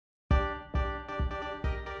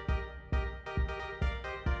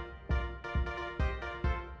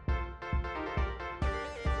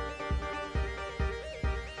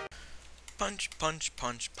Punch, punch,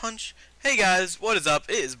 punch, punch. Hey guys, what is up?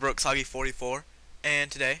 It is BrooksHockey44, and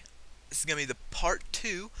today, this is going to be the part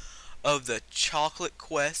 2 of the Chocolate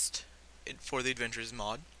Quest for the Adventures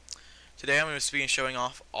mod. Today I'm going to be showing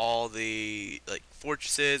off all the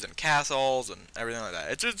fortresses and castles and everything like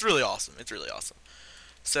that. It's really awesome. It's really awesome.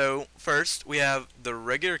 So, first, we have the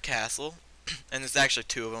regular castle, and there's actually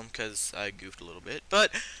two of them because I goofed a little bit, but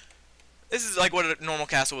this is like what a normal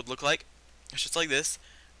castle would look like. It's just like this.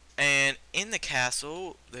 And in the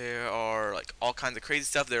castle, there are like all kinds of crazy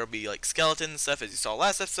stuff. There will be like skeletons and stuff, as you saw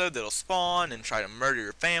last episode, that'll spawn and try to murder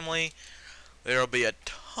your family. There will be a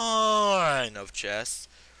ton of chests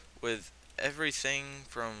with everything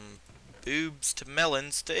from boobs to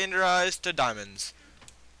melons to ender eyes to diamonds.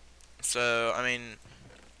 So, I mean,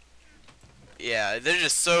 yeah, there's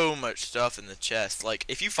just so much stuff in the chest. Like,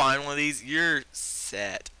 if you find one of these, you're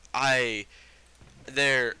set.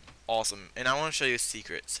 They're awesome, and I want to show you a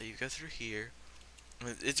secret. So you go through here.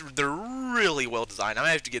 They're really well designed. I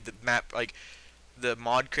might have to get the map, like the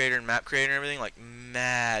mod creator and map creator and everything, like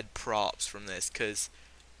mad props from this, because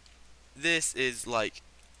this is like,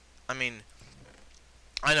 I mean,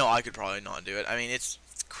 I know I could probably not do it. I mean, it's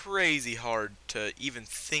crazy hard to even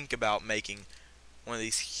think about making one of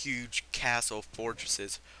these huge castle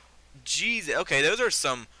fortresses. Jeez, okay, those are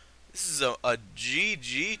some. This is a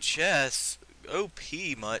GG chest. OP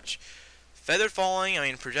much. Feather falling, I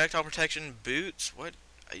mean projectile protection, boots, what?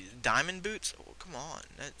 Diamond boots? Oh, come on,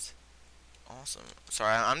 that's awesome.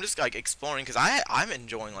 Sorry, I'm just like exploring because I'm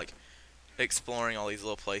enjoying like exploring all these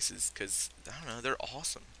little places because I don't know, they're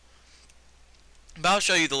awesome. But I'll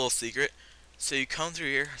show you the little secret. So you come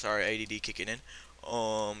through here. Sorry, ADD kicking in.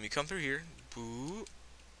 You come through here. Boo.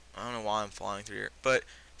 I don't know why I'm flying through here, but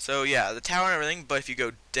so yeah, the tower and everything. But if you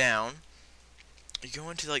go down, you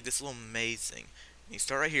go into like this little maze thing. You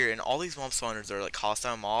start right here, and all these mob spawners are like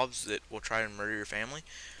hostile mobs that will try to murder your family.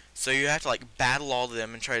 So you have to like battle all of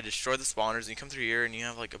them and try to destroy the spawners. And you come through here, and you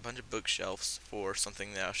have like a bunch of bookshelves for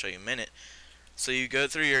something that I'll show you in a minute. So you go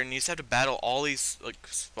through here, and you just have to battle all these like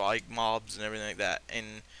spike mobs and everything like that.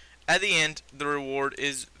 And at the end, the reward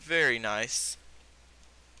is very nice.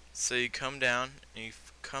 So you come down, and you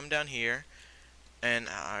come down here, and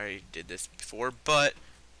I already did this before, but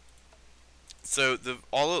so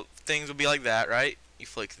all the things will be like that, right? You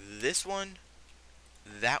flick this one,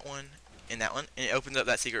 that one, and that one, and it opens up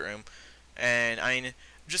that secret room. And I mean,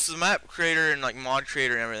 just the map creator and like mod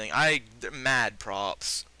creator and everything, they're mad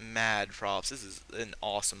props, mad props. This is an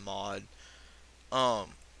awesome mod.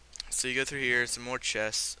 So you go through here, some more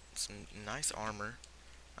chests, some nice armor,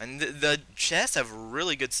 and the chests have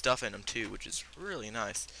really good stuff in them too, which is really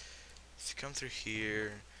nice. So you come through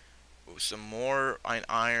here. Some more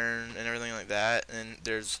iron and everything like that, and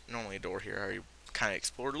there's normally a door here. I already kind of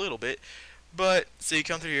explored a little bit, but so you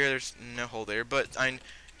come through here, there's no hole there, but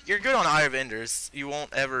you're good on Eye of Enders. You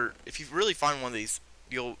won't ever, if you really find one of these,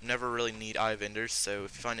 you'll never really need Eye of Enders. So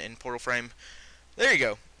if you find an end portal frame, there you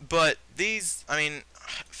go. But these, I mean,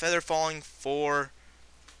 feather falling 4,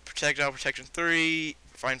 projectile protection 3,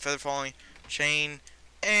 find feather falling, chain,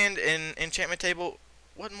 and an enchantment table.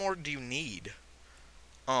 What more do you need?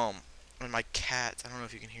 And my cats, I don't know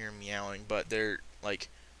if you can hear them meowing, but they're like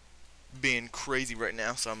being crazy right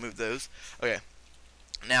now, so I'll move those. Okay,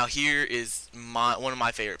 now here is one of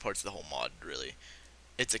my favorite parts of the whole mod, really.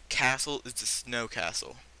 It's a castle. It's a snow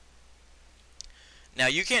castle. Now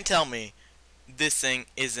you can't tell me this thing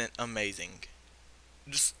isn't amazing.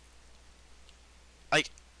 Just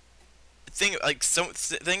like think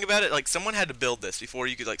about it. Like someone had to build this before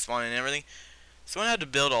you could like spawn in and everything. Someone had to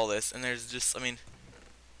build all this, and there's just, I mean,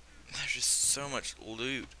 there's just so much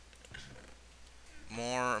loot.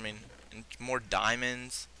 More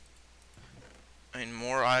diamonds. I mean,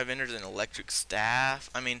 more Eye of Enders and electric staff.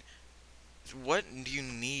 I mean, what do you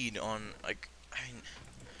need on, like, I mean,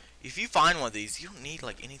 if you find one of these, you don't need,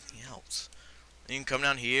 like, anything else. You can come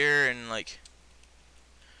down here and, like,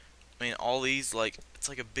 I mean, all these, like, it's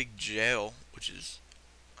like a big jail, which is,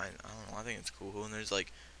 I don't know, I think it's cool. And there's,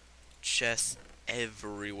 like, chests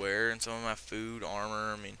everywhere, and some of my food,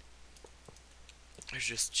 armor, I mean, there's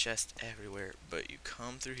just chests everywhere. But you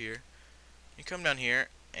come through here, you come down here,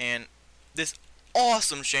 and this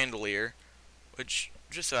awesome chandelier, which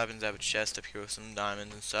just so happens to have a chest up here with some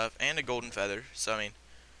diamonds and stuff, and a golden feather, so I mean,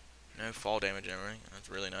 no fall damage and everything, that's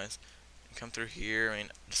really nice. You come through here, I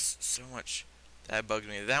mean, just so much. That bugs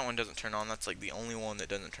me. That one doesn't turn on, that's like the only one that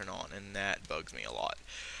doesn't turn on, and that bugs me a lot.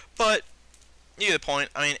 But, you get the point,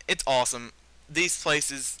 I mean, it's awesome. These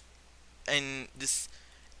places, and this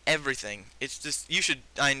everything. It's just, you should,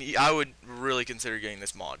 I would really consider getting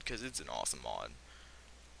this mod because it's an awesome mod.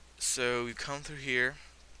 So you come through here,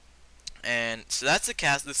 And so that's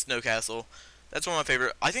the snow castle. That's one of my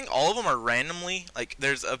favorite. I think all of them are randomly, like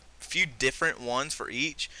there's a few different ones for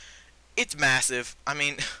each. It's massive. I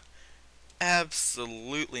mean,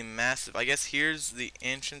 absolutely massive. I guess here's the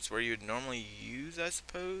entrance where you would normally use, I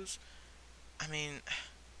suppose. I mean,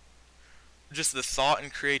 just the thought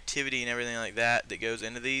and creativity and everything like that that goes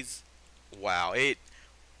into these. Wow, it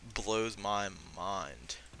blows my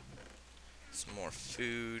mind. Some more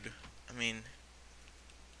food. I mean,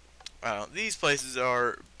 I don't know. These places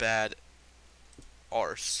are bad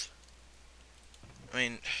arse. I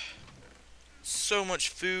mean, so much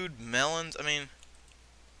food, melons. I mean,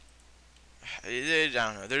 I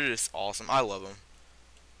don't know. They're just awesome. I love them.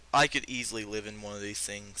 I could easily live in one of these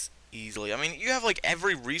things. Easily. I mean, you have like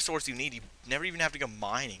every resource you need. You never even have to go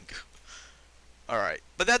mining. Alright.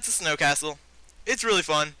 But that's the snow castle. It's really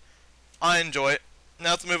fun. I enjoy it.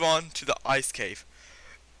 Now let's move on to the ice cave.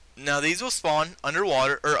 Now these will spawn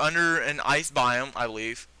underwater, or under an ice biome, I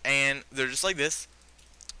believe. And they're just like this.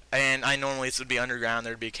 And I normally this would be underground,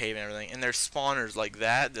 there'd be a cave and everything. And there's spawners like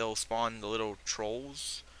that. They'll spawn the little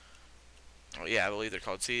trolls. Oh yeah, I believe they're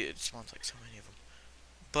called. See, it spawns like so many of them.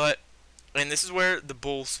 But, and this is where the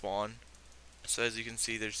bulls spawn. So as you can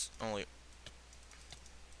see, there's only...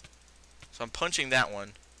 So I'm punching that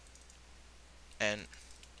one. And,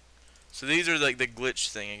 so these are like the glitch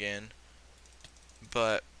thing again.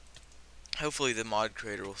 But, hopefully the mod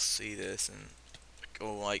creator will see this and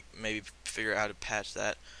go like, maybe figure out how to patch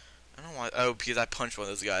that. I don't know why. Oh, because I punched one of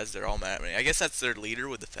those guys. They're all mad at me. I guess that's their leader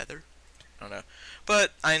with the feather. I don't know.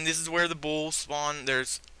 But, I mean, this is where the bulls spawn.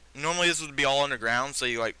 There's... Normally this would be all underground, so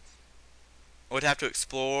you, like, would have to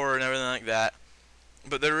explore and everything like that.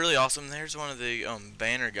 But they're really awesome. There's one of the,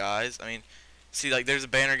 banner guys. I mean, see, like, there's a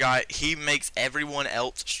banner guy. He makes everyone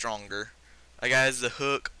else stronger. That guy has the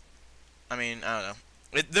hook. I mean, I don't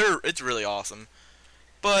know. It's really awesome.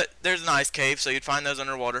 But, there's an ice cave, so you'd find those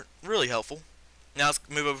underwater. Really helpful. Now let's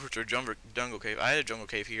move over to a jungle cave. I had a jungle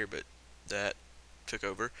cave here, but that took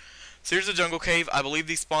over. So here's a jungle cave. I believe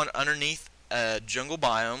these spawn underneath a jungle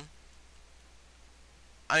biome.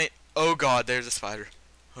 I mean, oh god, there's a spider.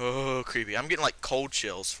 Oh, creepy. I'm getting like cold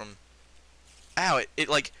chills from... Ow, it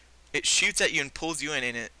like, it shoots at you and pulls you in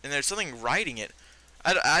it, and there's something riding it.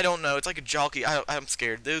 I don't know, it's like a jockey. I'm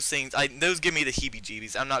scared. Those things, those give me the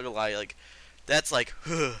heebie-jeebies. I'm not gonna lie, like, that's like,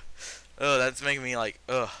 oh, that's making me like,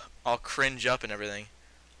 I'll cringe up and everything.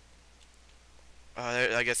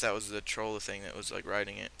 I guess that was the troll thing that was like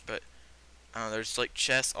riding it, but there's like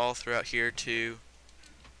chests all throughout here too,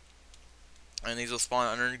 and these will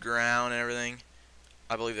spawn underground and everything.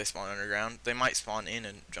 I believe they spawn underground. They might spawn in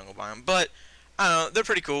a jungle biome, but I don't know. They're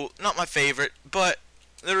pretty cool. Not my favorite, but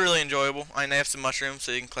they're really enjoyable. I mean, they have some mushrooms,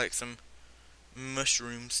 so you can collect some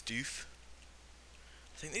mushroom stuff.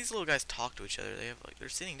 I think these little guys talk to each other. They have like they're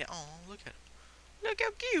sitting down. Oh, look at them. Look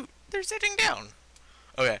how cute. They're sitting down.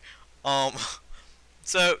 Okay.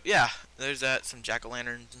 So yeah, there's that. Some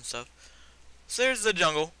jack-o'-lanterns and stuff. So there's the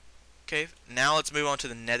jungle cave. Now let's move on to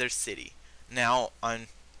the Nether City. Now,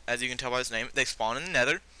 as you can tell by this name, they spawn in the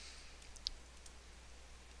Nether.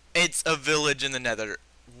 It's a village in the Nether.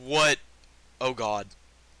 What? Oh god.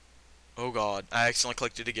 Oh god. I accidentally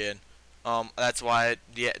clicked it again. That's why,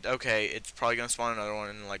 yeah, okay, it's probably gonna spawn another one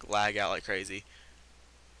and like lag out like crazy.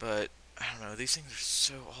 But, I don't know, these things are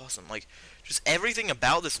so awesome. Like, just everything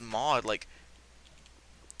about this mod, like,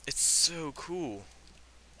 it's so cool.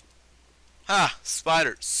 Ha!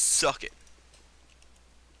 Spider, suck it.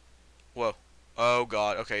 Whoa. Oh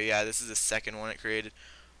god. Okay, yeah, this is the second one it created.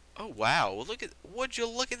 Oh wow. Well, would you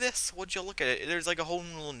look at this? Would you look at it? There's like a whole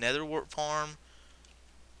little nether wart farm.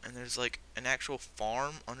 And there's like an actual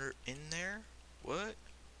farm in there. What?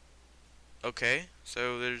 Okay.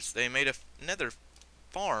 So they made a nether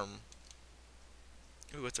farm.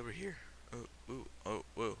 Ooh, what's over here? Oh,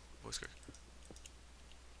 whoa. Voice crack.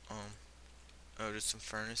 Oh, just some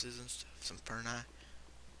furnaces and stuff. Some furnace.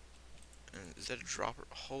 And is that a dropper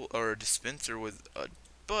hole or a dispenser with a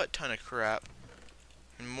butt ton of crap?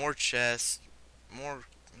 And more chests. More.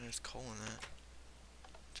 There's coal in that.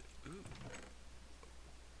 Ooh.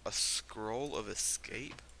 A scroll of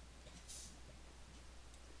escape?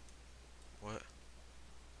 What?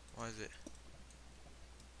 Why is it?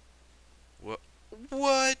 What?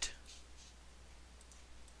 What?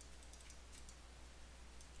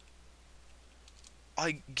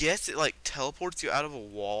 I guess it like teleports you out of a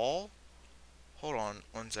wall? Hold on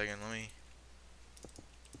 1 second, let me...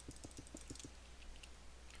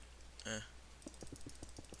 Let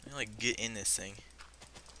me like get in this thing.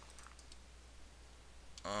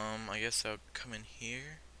 I guess I'll come in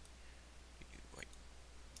here. Like...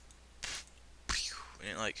 And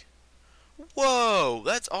it like... Whoa,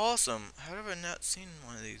 that's awesome. How have I not seen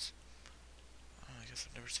one of these? Oh, I guess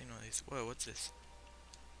I've never seen one of these. Whoa, what's this?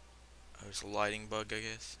 Oh, it's a lighting bug, I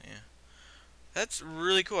guess. Yeah. That's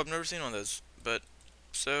really cool. I've never seen one of those. But,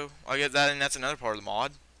 so, I get that, and that's another part of the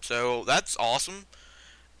mod. So, that's awesome.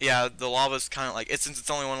 Yeah, the lava's kind of like, since it's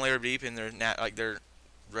only one layer deep, and they're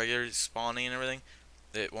regular spawning and everything,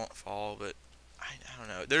 it won't fall, but, I don't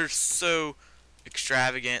know. They're so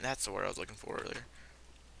extravagant. That's the word I was looking for earlier.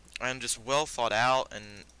 And just well thought out,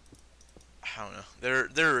 and I don't know.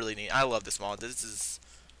 They're really neat. I love this mod.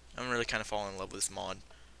 I'm really kind of falling in love with this mod.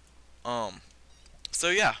 So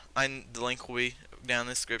yeah, the link will be down in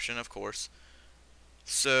the description, of course.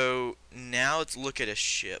 So now let's look at a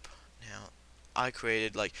ship. Now, I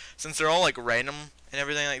created, like, since they're all like random and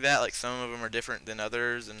everything like that, like some of them are different than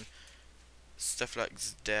others and stuff like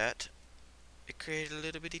that, it created a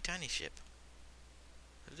little bitty tiny ship.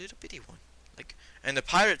 A little bitty one. Like, and the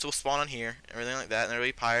pirates will spawn on here, everything like that, and there'll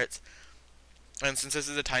be pirates. And since this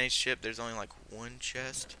is a tiny ship, there's only like one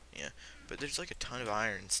chest. Yeah, but there's like a ton of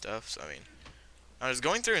iron and stuff, so I mean, I was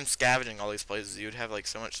going through and scavenging all these places. You would have like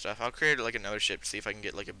so much stuff. I'll create like another ship to see if I can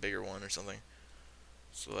get like a bigger one or something.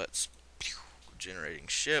 So that's generating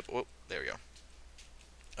ship. Oh, there we go.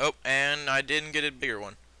 Oh, and I didn't get a bigger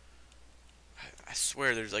one. I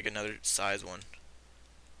swear there's like another size one.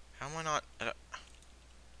 How am I not?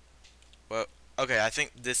 Well, okay, I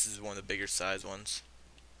think this is one of the bigger size ones.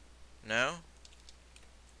 No?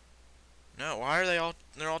 No, why are they all?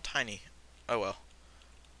 They're all tiny. Oh well.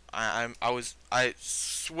 I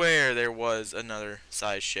swear there was another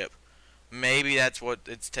size ship. Maybe that's what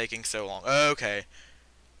it's taking so long. Okay.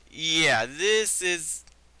 Yeah, this is.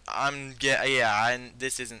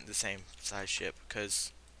 This isn't the same size ship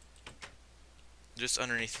because just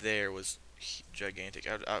underneath there was gigantic.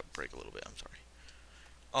 I'll break a little bit. I'm sorry.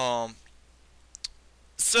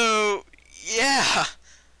 So yeah,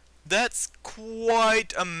 that's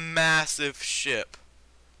quite a massive ship.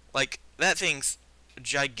 Like that thing's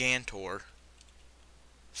gigantor.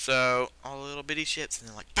 So all the little bitty ships and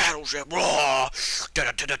then like battleship, raw,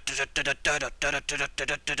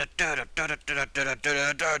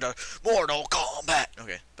 Mortal Kombat.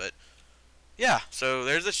 Okay, but yeah, so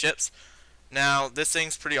there's the ships. Now this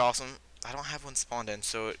thing's pretty awesome. I don't have one spawned in,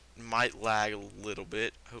 so it might lag a little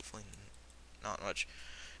bit. Hopefully not much.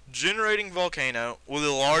 Generating volcano with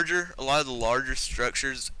a lot of the larger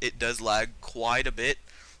structures, it does lag quite a bit.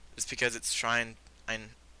 It's because it's trying. I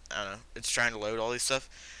don't know. It's trying to load all these stuff.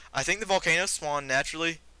 I think the volcanoes spawn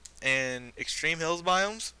naturally in extreme hills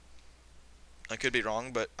biomes. I could be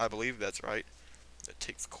wrong, but I believe that's right. It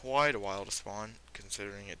takes quite a while to spawn,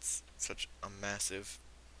 considering it's such a massive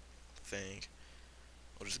thing.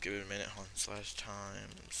 We'll just give it a minute.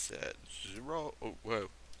 /time set 0. Oh, whoa.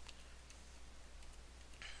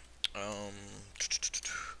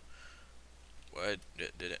 What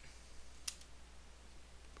did it?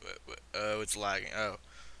 What? Oh, it's lagging. Oh.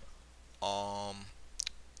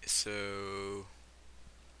 So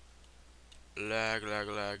lag. I'll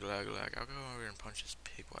go over here and punch this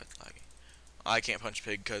pig while it's lagging. I can't punch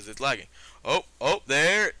pig because it's lagging. Oh,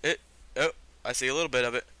 there it. Oh, I see a little bit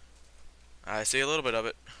of it.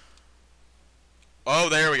 Oh,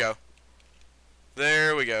 there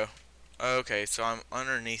we go. Okay, so I'm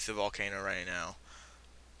underneath the volcano right now.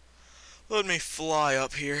 Let me fly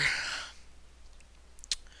up here.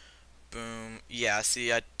 Boom. Yeah,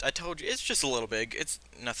 see, I told you, it's just a little big. It's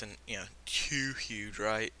nothing, too huge,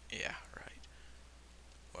 right? Yeah, right.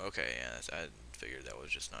 Well, okay, yeah, I figured that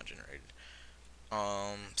was just not generated.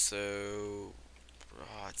 So,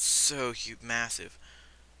 it's so huge, massive.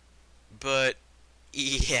 But,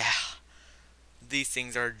 yeah, these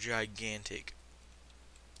things are gigantic.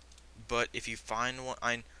 But if you find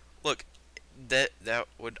one, look,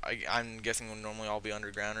 I'm guessing would normally all be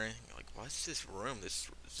underground or anything. Like, what's this room? This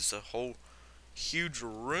is just a whole huge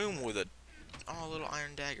room with a little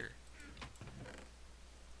iron dagger.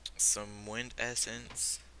 Some wind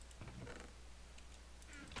essence.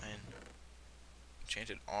 And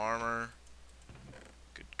enchanted armor.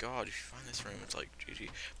 Good God, if you find this room, it's like GG.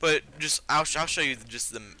 But I'll show you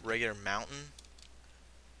just the regular mountain.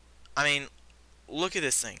 I mean, look at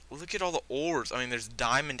this thing. Look at all the ores. I mean, there's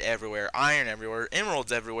diamond everywhere, iron everywhere,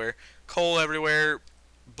 emeralds everywhere, coal everywhere,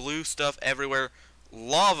 blue stuff everywhere,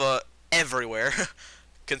 lava everywhere,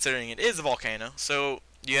 considering it is a volcano. So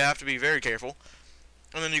you have to be very careful.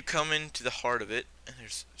 And then you come into the heart of it, and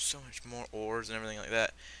there's so much more ores and everything like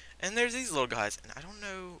that. And there's these little guys, and I don't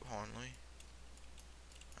know. Hold on,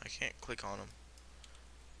 I can't click on them.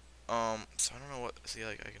 So I don't know what. See,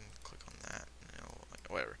 like I can click on that. Like,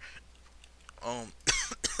 whatever.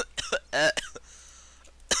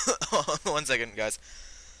 1 second, guys.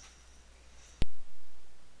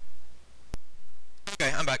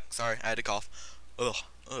 Okay, I'm back. Sorry, I had to cough. Ugh,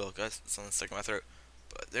 ugh, guys, something stuck in my throat.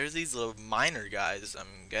 But there's these little miner guys.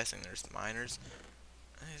 I'm guessing there's miners.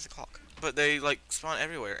 There's a clock. But they like spawn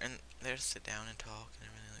everywhere, and they just sit down and talk and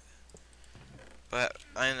everything like that.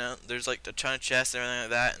 But I know there's like a ton of chests and everything like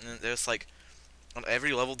that, and then there's like on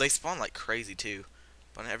every level they spawn like crazy too.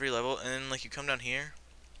 But on every level, and then like you come down here,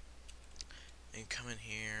 and you come in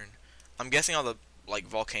here, and I'm guessing all the like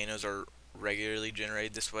volcanoes are regularly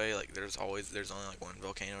generated this way. Like there's only like one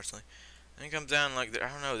volcano or something. And it comes down like I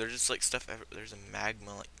don't know. There's just like stuff. There's a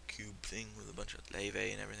magma like cube thing with a bunch of lava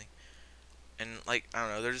and everything. And like I don't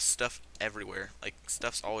know. There's just stuff everywhere. Like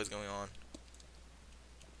stuff's always going on.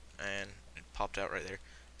 And it popped out right there.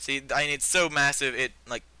 See, I mean it's so massive. It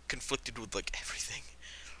like conflicted with like everything.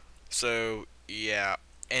 So yeah.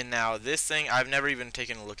 And now this thing, I've never even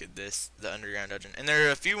taken a look at this, the underground dungeon. And there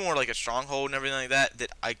are a few more like a stronghold and everything like that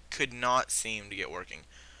that I could not seem to get working.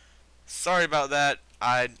 Sorry about that.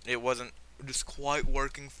 It wasn't just quite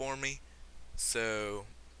working for me. So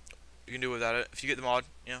you can do without it. If you get the mod,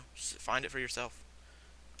 you know, just find it for yourself.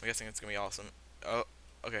 I'm guessing it's gonna be awesome. Oh,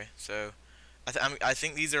 okay. So I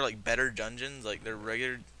think these are like better dungeons. Like they're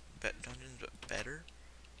regular dungeons, but better.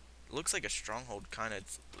 It looks like a stronghold kind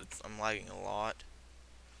of. I'm lagging a lot.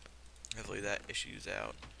 Hopefully that issues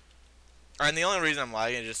out. And the only reason I'm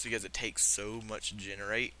lagging is just because it takes so much to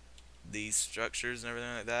generate these structures and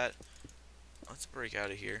everything like that. Let's break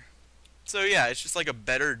out of here. So yeah, it's just like a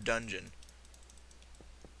better dungeon.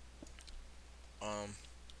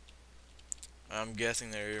 I'm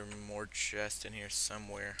guessing there are more chests in here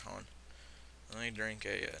somewhere. Hold on. Let me drink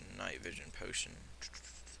a night vision potion.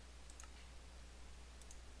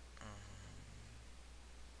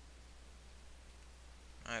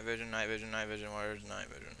 Night vision, night vision, night vision. Where's night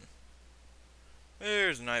vision?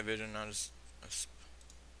 There's night vision. I'll just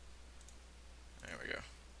there we go.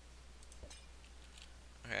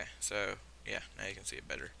 Okay, so yeah, now you can see it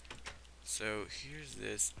better. So here's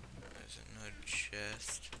this. There's another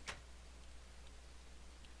chest.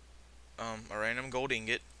 A random gold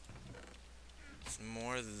ingot. Some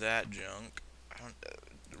more of that junk.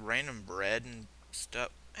 Random bread and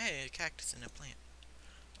stuff. Hey, a cactus and a plant.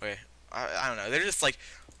 Okay, I don't know. They're just like,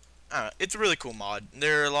 I don't know. It's a really cool mod.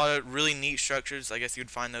 There are a lot of really neat structures. I guess you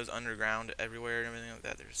would find those underground everywhere and everything like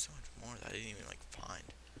that. There's so much more that I didn't even like find.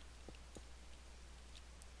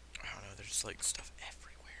 I don't know. There's just like stuff everywhere.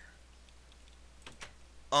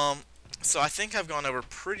 So I think I've gone over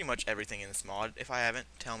pretty much everything in this mod. If I haven't,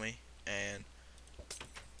 tell me. And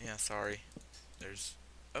yeah, sorry. There's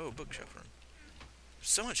bookshelf room. There's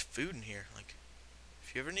so much food in here. Like,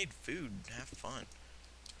 if you ever need food, have fun.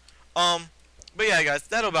 But yeah, guys,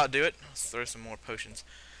 that'll about do it. Let's throw some more potions.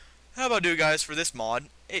 How about do it, guys, for this mod?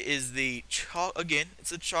 It is the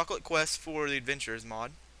it's a Chocolate Quest for the Adventurers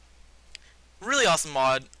mod. Really awesome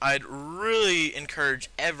mod. I'd really encourage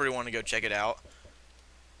everyone to go check it out.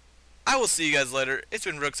 I will see you guys later. It's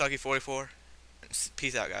been Rooksaki44.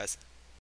 Peace out, guys.